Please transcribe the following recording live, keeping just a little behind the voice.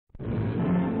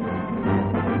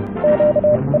Hello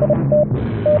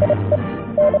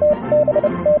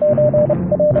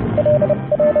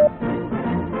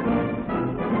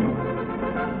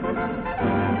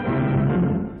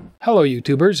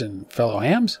YouTubers and fellow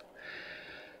hams.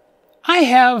 I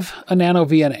have a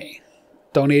NanoVNA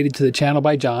donated to the channel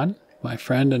by John, my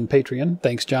friend and Patreon.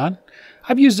 Thanks, John.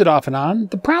 I've used it off and on.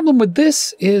 The problem with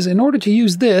this is in order to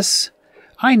use this,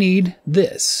 I need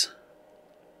this.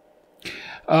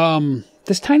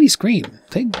 This tiny screen.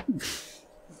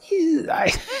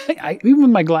 Even with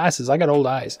my glasses, I got old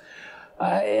eyes.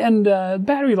 And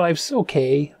battery life's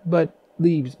okay, but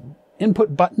the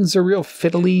input buttons are real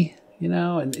fiddly. You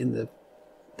know, and in the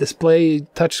display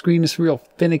touchscreen is real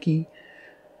finicky.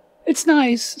 It's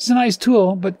nice. It's a nice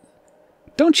tool, but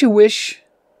don't you wish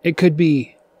it could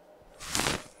be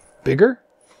bigger?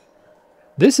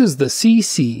 This is the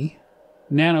SeeSii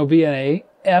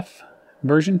NanoVNA-F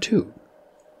version 2.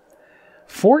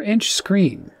 4-inch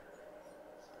screen.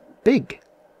 Big.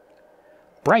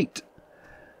 Bright.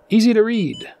 Easy to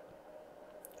read.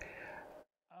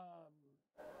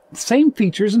 Same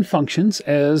features and functions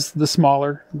as the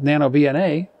smaller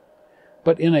NanoVNA,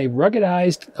 but in a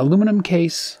ruggedized aluminum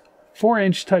case,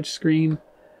 4-inch touchscreen,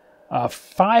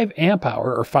 5 amp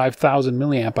hour or 5,000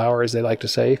 milliamp hour as they like to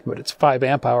say, but it's 5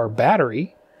 amp hour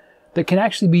battery that can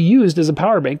actually be used as a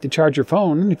power bank to charge your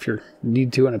phone if you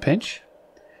need to in a pinch.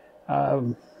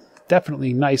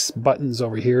 Definitely nice buttons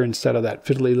over here instead of that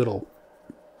fiddly little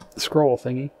scroll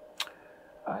thingy.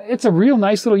 It's a real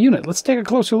nice little unit. Let's take a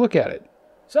closer look at it.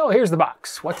 So here's the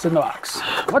box. What's in the box?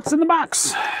 What's in the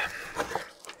box?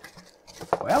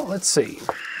 Well, let's see.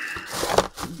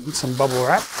 Some bubble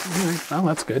wrap. Oh,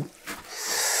 that's good.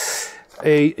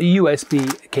 A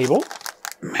USB cable.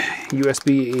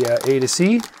 USB A to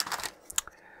C.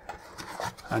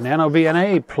 A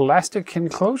NanoVNA plastic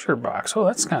enclosure box. Oh,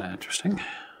 that's kind of interesting.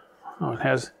 Oh, it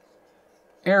has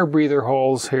air breather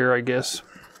holes here, I guess.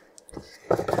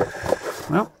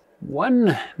 Well,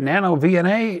 one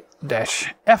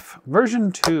NanoVNA-F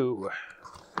version 2.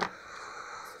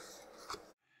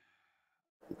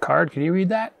 Card, can you read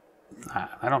that?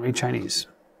 I don't read Chinese.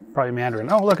 Probably Mandarin.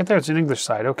 Oh, look at there, it's an English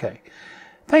side. Okay.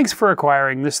 Thanks for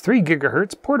acquiring this 3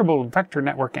 GHz portable vector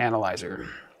network analyzer.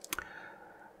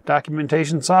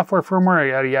 Documentation, software, firmware,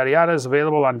 yada yada yada is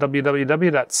available on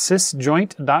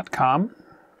www.sysjoint.com.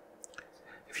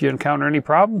 If you encounter any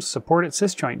problems, support at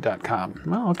sysjoint.com.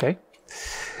 Oh, okay.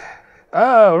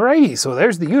 Alrighty, so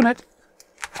there's the unit.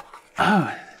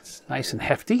 Oh, it's nice and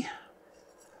hefty.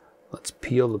 Let's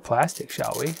peel the plastic,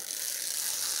 shall we?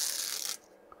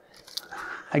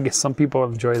 I guess some people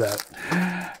enjoy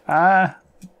that.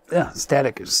 Yeah,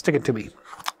 static is sticking to me.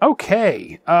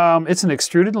 Okay, it's an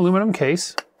extruded aluminum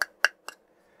case.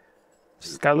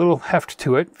 It's got a little heft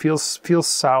to it. Feels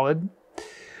solid.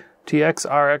 TX,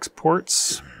 RX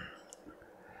ports.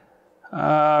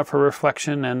 For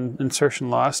reflection and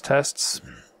insertion loss tests.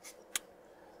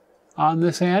 On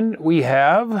this end, we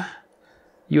have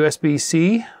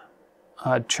USB-C,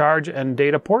 charge and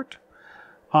data port,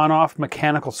 on-off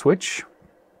mechanical switch.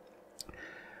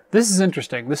 This is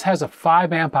interesting. This has a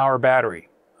 5 amp hour battery.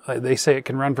 They say it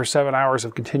can run for 7 hours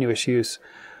of continuous use.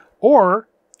 Or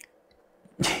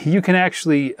you can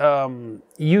actually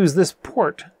use this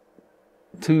port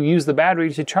to use the battery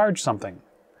to charge something.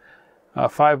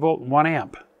 5 volt, 1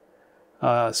 amp.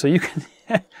 So you can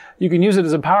you can use it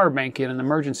as a power bank in an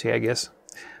emergency, I guess.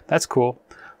 That's cool.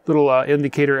 Little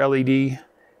indicator LED.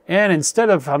 And instead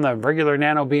of on the regular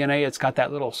NanoVNA, it's got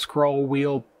that little scroll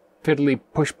wheel, fiddly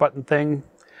push button thing.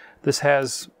 This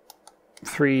has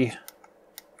 3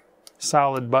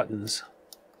 solid buttons.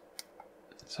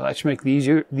 So that should make the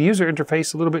user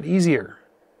interface a little bit easier.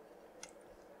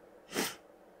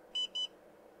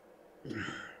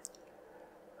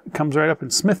 It comes right up in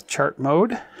Smith chart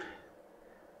mode.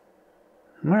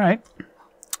 All right.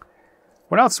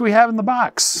 What else do we have in the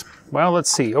box? Well,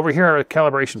 let's see. Over here are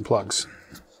calibration plugs.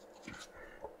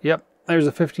 Yep, there's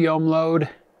a 50 ohm load.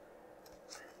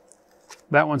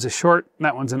 That one's a short,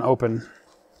 that one's an open.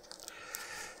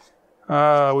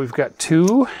 We've got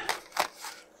 2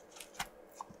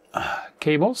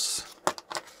 cables,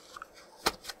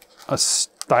 a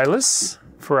stylus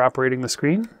for operating the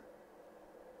screen.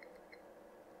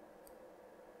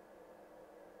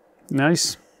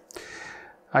 Nice.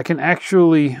 I can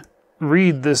actually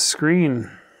read this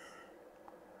screen.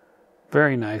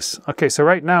 Very nice. Okay, so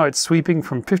right now it's sweeping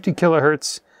from 50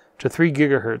 kilohertz to 3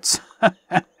 gigahertz.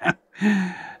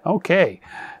 Okay,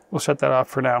 we'll shut that off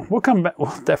for now. We'll come back.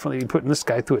 We'll definitely be putting this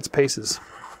guy through its paces.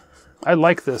 I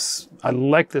like this. I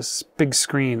like this big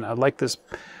screen. I like this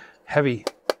heavy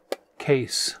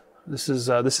case. This is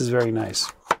very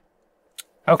nice.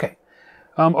 Okay,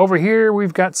 Over here,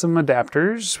 we've got some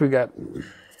adapters. We've got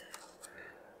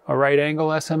a right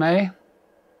angle SMA,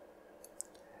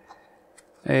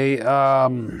 a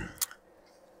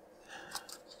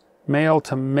male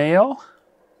to male,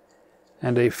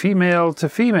 and a female to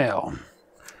female.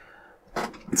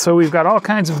 So we've got all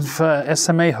kinds of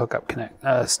SMA hookup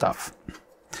stuff.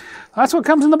 That's what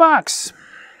comes in the box.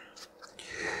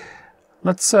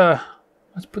 Let's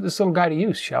put this little guy to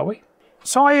use, shall we?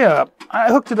 So I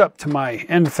hooked it up to my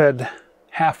end-fed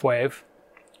half wave,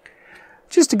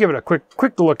 just to give it a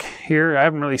quick look here. I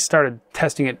haven't really started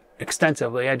testing it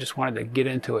extensively. I just wanted to get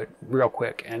into it real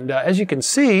quick. And as you can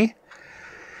see,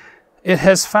 it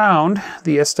has found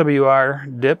the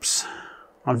SWR dips.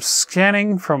 I'm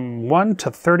scanning from 1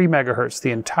 to 30 megahertz, the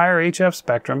entire HF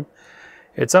spectrum.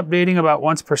 It's updating about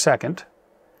once per second.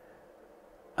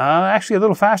 Actually a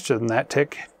little faster than that.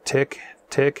 Tick, tick,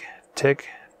 tick, tick,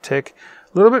 tick.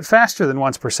 A little bit faster than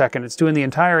once per second. It's doing the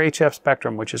entire HF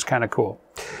spectrum, which is kind of cool.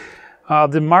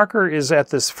 The marker is at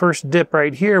this first dip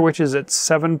right here, which is at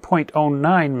 7.09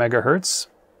 megahertz.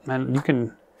 And you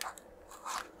can,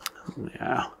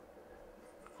 yeah.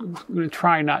 I'm going to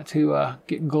try not to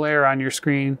get glare on your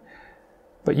screen,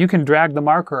 but you can drag the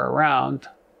marker around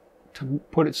to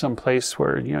put it someplace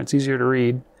where it's easier to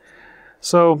read.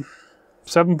 So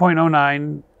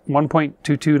 7.09,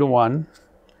 1.22 to 1.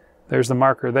 There's the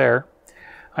marker there.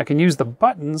 I can use the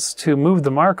buttons to move the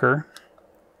marker.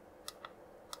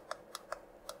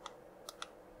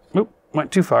 Oop,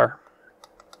 went too far.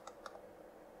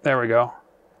 There we go.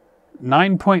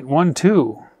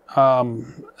 9.12.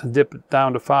 Dip it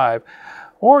down to 5.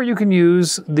 Or you can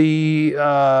use the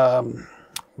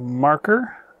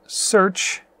marker,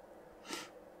 search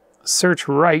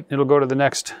right, it'll go to the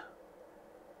next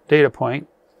data point.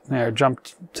 There, jump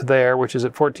to there, which is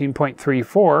at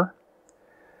 14.34.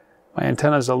 My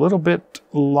antenna is a little bit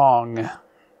long.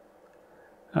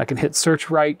 I can hit search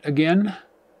right again.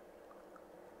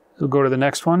 It'll go to the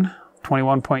next one,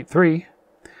 21.3.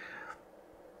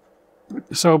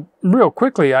 So real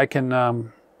quickly, I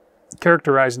can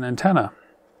characterize an antenna.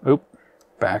 Oop,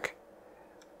 back.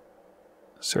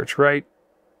 Search right.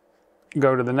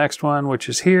 Go to the next one, which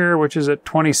is here, which is at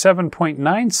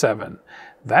 27.97.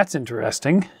 That's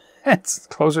interesting. It's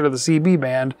closer to the CB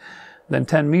band than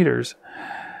 10 meters.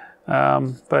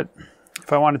 But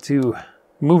if I wanted to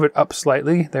move it up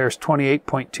slightly, there's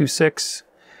 28.26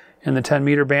 in the 10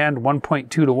 meter band, 1.2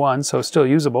 to 1, so still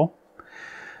usable.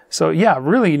 So yeah,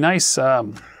 really nice.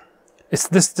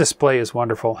 This display is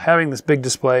wonderful. Having this big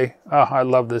display, oh, I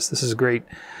love this. This is great.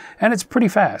 And it's pretty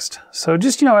fast. So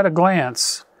just, at a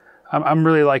glance, I'm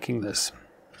really liking this.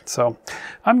 So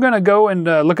I'm going to go and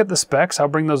look at the specs. I'll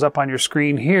bring those up on your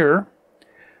screen here.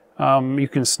 You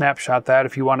can snapshot that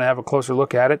if you want to have a closer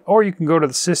look at it. Or you can go to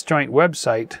the SysJoint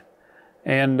website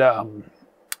and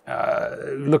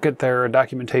look at their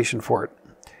documentation for it.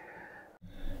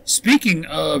 Speaking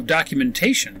of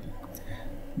documentation,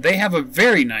 they have a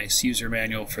very nice user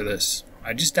manual for this.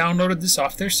 I just downloaded this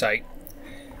off their site,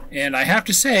 and I have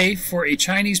to say, for a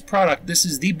Chinese product, this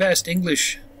is the best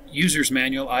English user's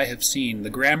manual I have seen. The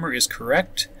grammar is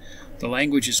correct, the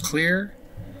language is clear.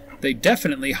 They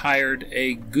definitely hired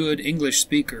a good English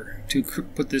speaker to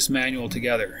put this manual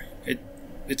together.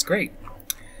 It's great.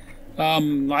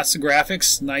 Lots of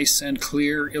graphics, nice and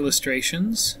clear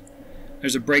illustrations.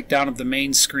 There's a breakdown of the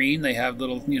main screen. They have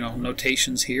little,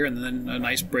 notations here, and then a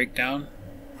nice breakdown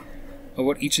of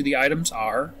what each of the items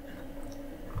are.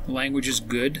 The language is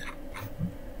good.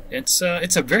 It's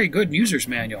a very good user's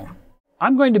manual.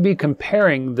 I'm going to be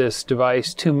comparing this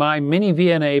device to my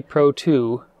NanoVNA Pro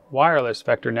 2 wireless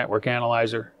vector network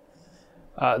analyzer.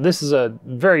 This is a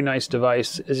very nice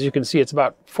device. As you can see, it's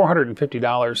about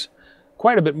 $450,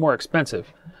 quite a bit more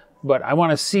expensive. But I want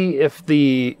to see if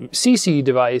the SeeSii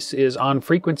device is on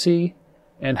frequency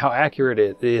and how accurate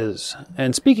it is.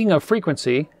 And speaking of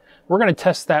frequency, we're going to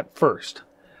test that first.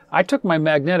 I took my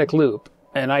magnetic loop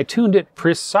and I tuned it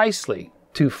precisely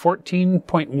to 14.1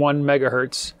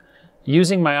 megahertz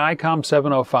using my ICOM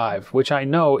 705, which I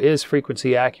know is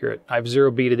frequency accurate. I've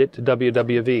zero-beated it to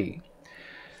WWV.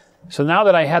 So now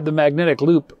that I had the magnetic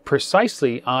loop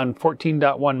precisely on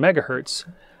 14.1 megahertz,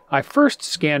 I first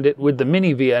scanned it with the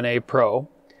NanoVNA Pro,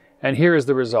 and here is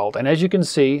the result. And as you can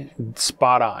see,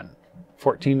 spot on,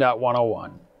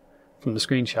 14.101 from the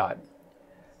screenshot.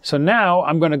 So now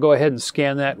I'm going to go ahead and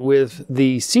scan that with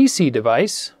the SeeSii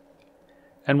device,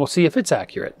 and we'll see if it's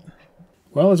accurate.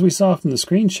 Well, as we saw from the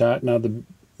screenshot, now the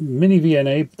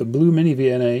NanoVNA, the blue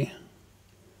NanoVNA,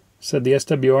 said the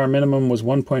SWR minimum was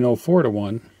 1.04 to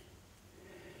 1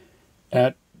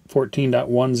 at 14.101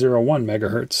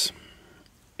 megahertz.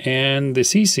 And the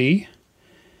SeeSii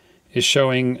is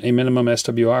showing a minimum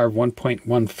SWR of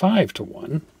 1.15 to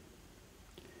 1,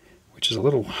 which is a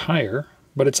little higher,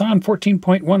 but it's on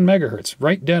 14.1 megahertz,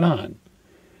 right dead on.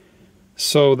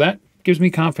 So that gives me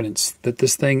confidence that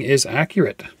this thing is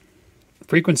accurate,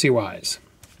 frequency-wise.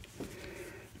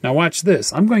 Now watch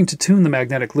this. I'm going to tune the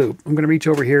magnetic loop. I'm going to reach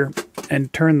over here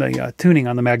and turn the tuning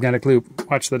on the magnetic loop.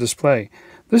 Watch the display.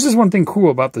 This is one thing cool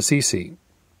about the SeeSii.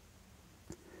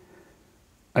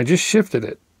 I just shifted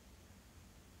it,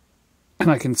 and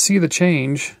I can see the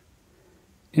change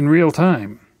in real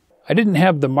time. I didn't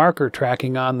have the marker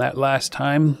tracking on that last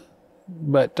time,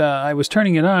 but I was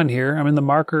turning it on here. I'm in the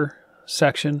marker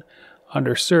section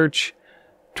under search,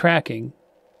 tracking.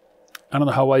 I don't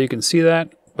know how well you can see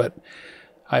that, but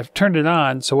I've turned it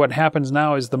on, so what happens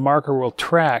now is the marker will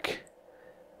track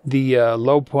the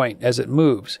low point as it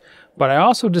moves. But I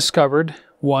also discovered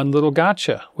one little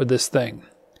gotcha with this thing.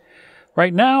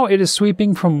 Right now it is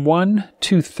sweeping from 1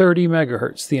 to 30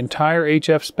 megahertz, the entire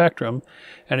HF spectrum,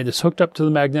 and it is hooked up to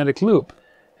the magnetic loop.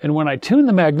 And when I tune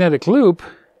the magnetic loop,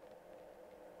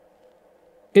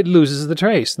 it loses the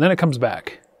trace, and then it comes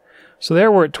back. So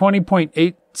there we're at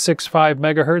 20.865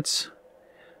 megahertz.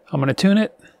 I'm going to tune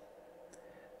it,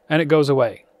 and it goes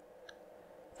away.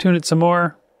 Tune it some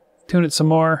more, tune it some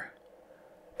more,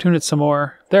 tune it some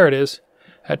more. There it is,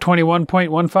 at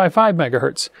 21.155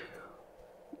 megahertz.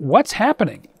 What's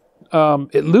happening?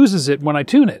 It loses it when I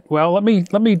tune it. Well, let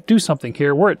me do something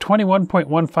here. We're at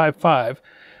 21.155,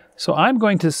 so I'm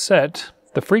going to set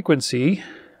the frequency,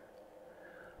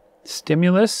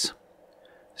 stimulus,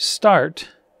 start.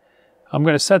 I'm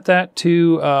going to set that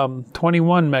to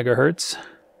 21 megahertz,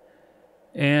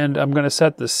 and I'm going to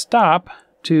set the stop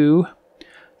to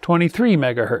 23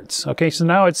 megahertz. Okay, so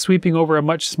now it's sweeping over a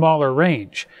much smaller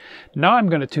range. Now I'm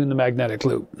going to tune the magnetic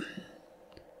loop.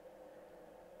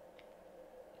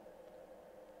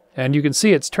 And you can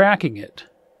see it's tracking it.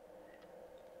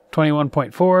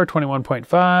 21.4,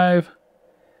 21.5,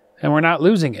 and we're not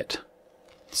losing it.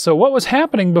 So what was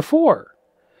happening before?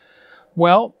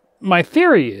 Well, my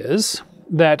theory is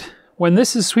that when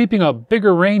this is sweeping a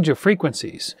bigger range of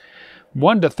frequencies,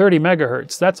 1 to 30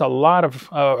 megahertz, that's a lot of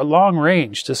a long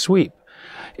range to sweep.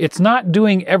 It's not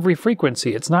doing every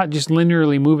frequency. It's not just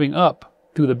linearly moving up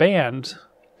through the band.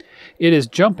 It is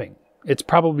jumping. It's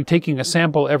probably taking a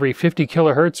sample every 50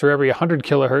 kilohertz or every 100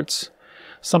 kilohertz,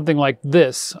 something like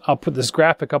this. I'll put this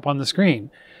graphic up on the screen.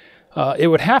 It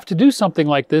would have to do something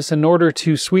like this in order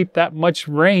to sweep that much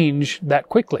range that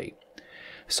quickly.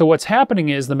 So what's happening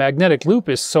is the magnetic loop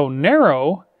is so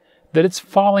narrow that it's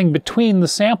falling between the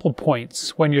sample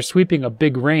points when you're sweeping a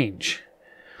big range.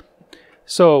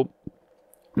 So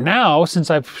now,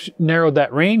 since I've narrowed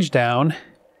that range down,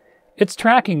 it's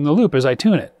tracking the loop as I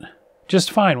tune it.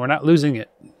 Just fine, we're not losing it.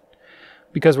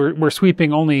 Because we're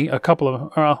sweeping only a couple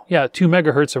of, 2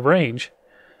 megahertz of range.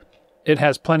 It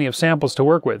has plenty of samples to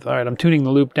work with. All right, I'm tuning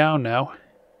the loop down now.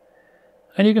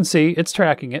 And you can see it's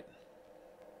tracking it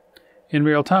in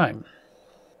real time.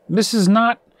 This is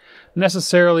not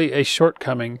necessarily a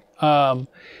shortcoming.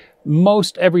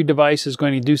 Most every device is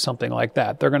going to do something like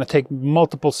that. They're going to take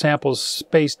multiple samples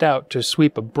spaced out to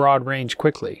sweep a broad range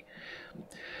quickly.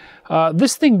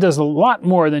 This thing does a lot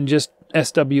more than just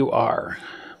SWR.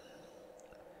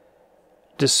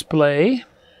 Display,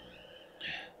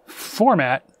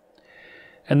 format,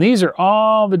 and these are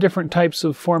all the different types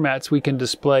of formats we can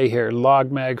display here.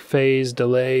 Logmag, phase,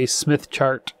 delay, Smith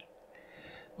chart,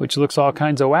 which looks all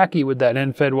kinds of wacky with that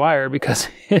end-fed wire because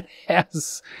it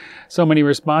has so many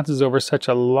responses over such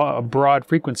a broad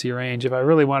frequency range. If I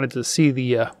really wanted to see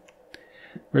the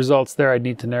results there, I'd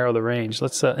need to narrow the range.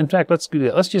 Let's, in fact, let's do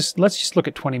that. Let's just look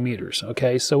at 20 meters.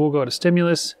 Okay, so we'll go to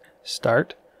stimulus,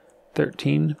 start,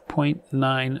 13.9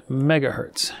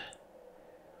 megahertz.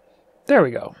 There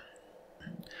we go.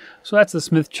 So that's the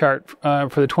Smith chart for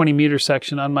the 20 meter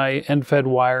section on my end-fed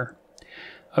wire.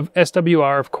 Of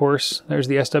SWR, of course, there's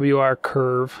the SWR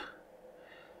curve.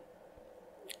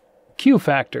 Q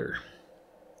factor.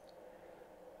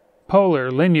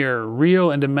 Polar, linear, real,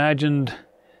 and imagined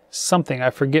something. I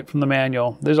forget from the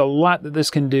manual. There's a lot that this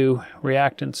can do,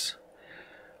 reactance,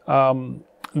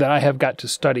 that I have got to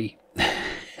study.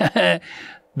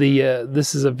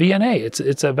 This is a VNA.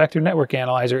 It's a vector network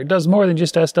analyzer. It does more than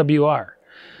just SWR.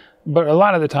 But a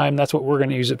lot of the time, that's what we're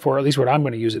going to use it for, at least what I'm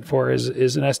going to use it for, is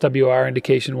an SWR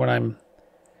indication when I'm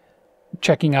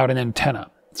checking out an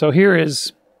antenna. So here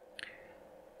is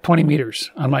 20 meters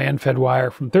on my end-fed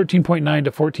wire from 13.9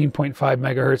 to 14.5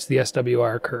 megahertz, the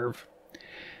SWR curve.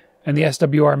 And the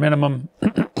SWR minimum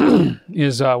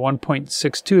is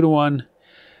 1.62 to 1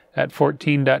 at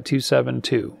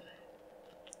 14.272.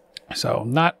 So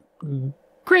not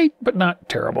great, but not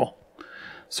terrible.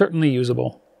 certainly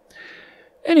usable.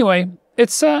 Anyway,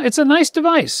 it's a nice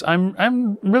device.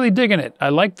 I'm really digging it. I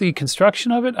like the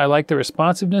construction of it. I like the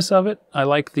responsiveness of it. I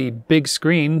like the big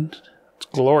screen. It's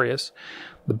glorious.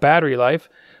 The battery life.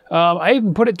 I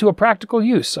even put it to a practical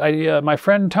use. My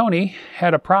friend Tony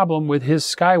had a problem with his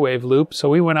Skywave loop, so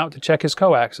we went out to check his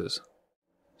coaxes.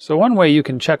 So one way you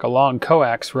can check a long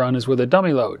coax run is with a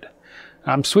dummy load.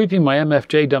 I'm sweeping my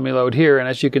MFJ dummy load here, and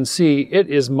as you can see, it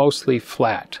is mostly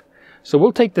flat. So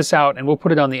we'll take this out and we'll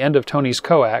put it on the end of Tony's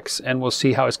coax, and we'll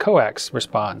see how his coax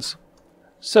responds.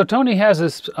 So Tony has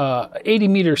this 80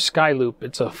 meter sky loop.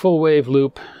 It's a full wave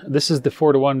loop. This is the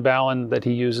 4:1 balun that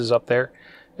he uses up there.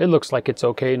 It looks like it's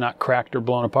okay, not cracked or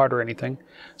blown apart or anything.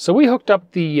 So we hooked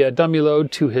up the dummy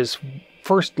load to his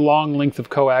first long length of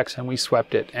coax and we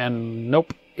swept it. And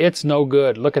nope, it's no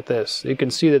good. Look at this. You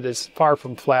can see that it's far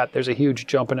from flat. There's a huge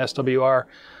jump in SWR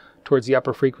towards the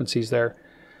upper frequencies there.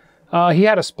 He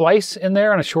had a splice in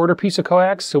there on a shorter piece of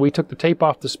coax, so we took the tape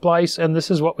off the splice, and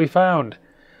this is what we found.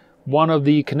 One of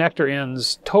the connector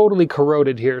ends totally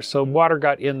corroded here, so water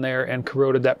got in there and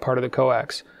corroded that part of the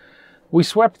coax. We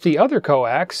swept the other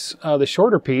coax, the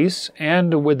shorter piece,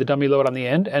 and with the dummy load on the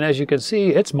end, and as you can see,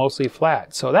 it's mostly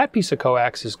flat. So that piece of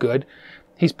coax is good.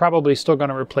 He's probably still going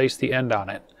to replace the end on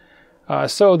it.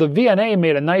 So the VNA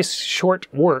made a nice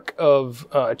short work of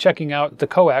checking out the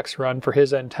coax run for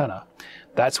his antenna.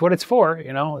 That's what it's for,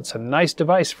 you know, it's a nice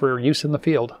device for use in the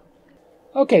field.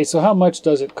 Okay, so how much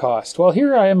does it cost? Well,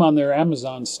 here I am on their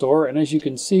Amazon store, and as you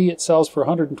can see, it sells for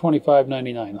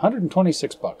 $125.99,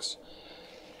 $126.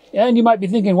 And you might be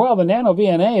thinking, well, the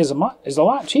NanoVNA is a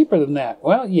lot cheaper than that.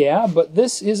 Well, yeah, but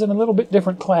this is in a little bit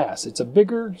different class. It's a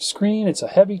bigger screen, it's a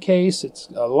heavy case, it's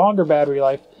a longer battery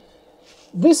life.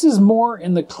 This is more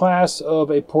in the class of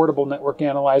a portable network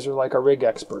analyzer like a Rig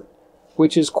Expert,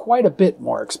 which is quite a bit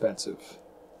more expensive.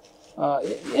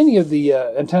 Any of the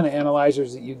antenna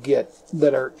analyzers that you get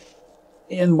that are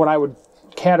in what I would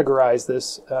categorize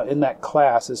this in that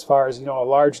class as far as, you know, a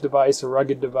large device, a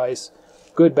rugged device,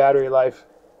 good battery life,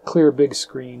 clear big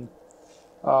screen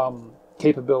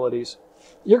capabilities,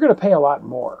 you're going to pay a lot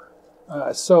more.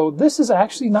 So this is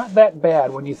actually not that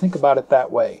bad when you think about it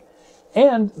that way.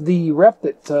 And the rep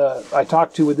that I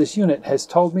talked to with this unit has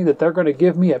told me that they're going to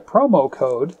give me a promo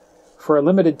code for a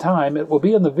limited time. It will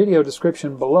be in the video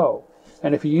description below.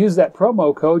 And if you use that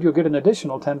promo code, you'll get an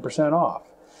additional 10% off.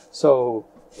 So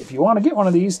if you want to get one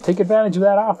of these, take advantage of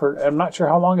that offer. I'm not sure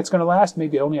how long it's going to last,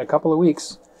 maybe only a couple of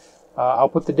weeks. I'll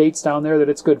put the dates down there that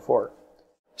it's good for.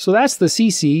 So that's the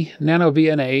SeeSii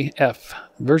NanoVNA-F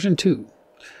version 2.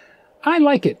 I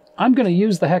like it. I'm going to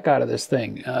use the heck out of this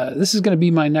thing. This is going to be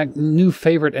my new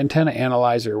favorite antenna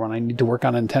analyzer when I need to work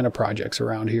on antenna projects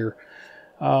around here.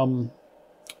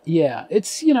 Yeah,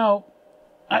 it's, you know,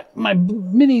 my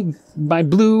blue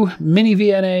mini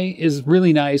VNA is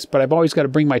really nice, but I've always got to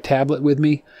bring my tablet with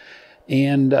me.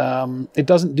 And it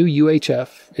doesn't do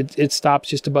UHF. It stops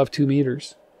just above 2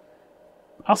 meters.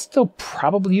 I'll still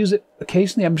probably use it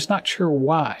occasionally. I'm just not sure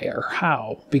why or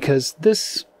how, because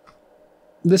this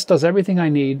does everything I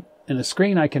need in a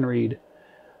screen I can read.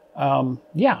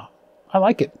 Yeah, I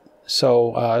like it.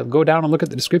 So go down and look at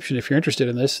the description if you're interested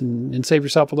in this, and save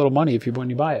yourself a little money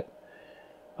when you buy it.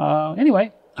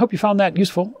 Anyway, hope you found that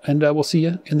useful, and we'll see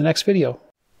you in the next video.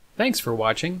 Thanks for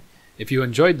watching. If you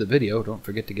enjoyed the video, don't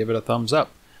forget to give it a thumbs up.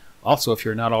 Also, if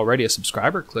you're not already a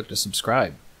subscriber, click to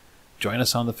subscribe. Join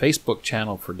us on the Facebook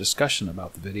channel for discussion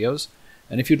about the videos.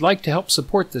 And if you'd like to help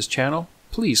support this channel,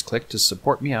 please click to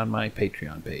support me on my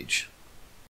Patreon page.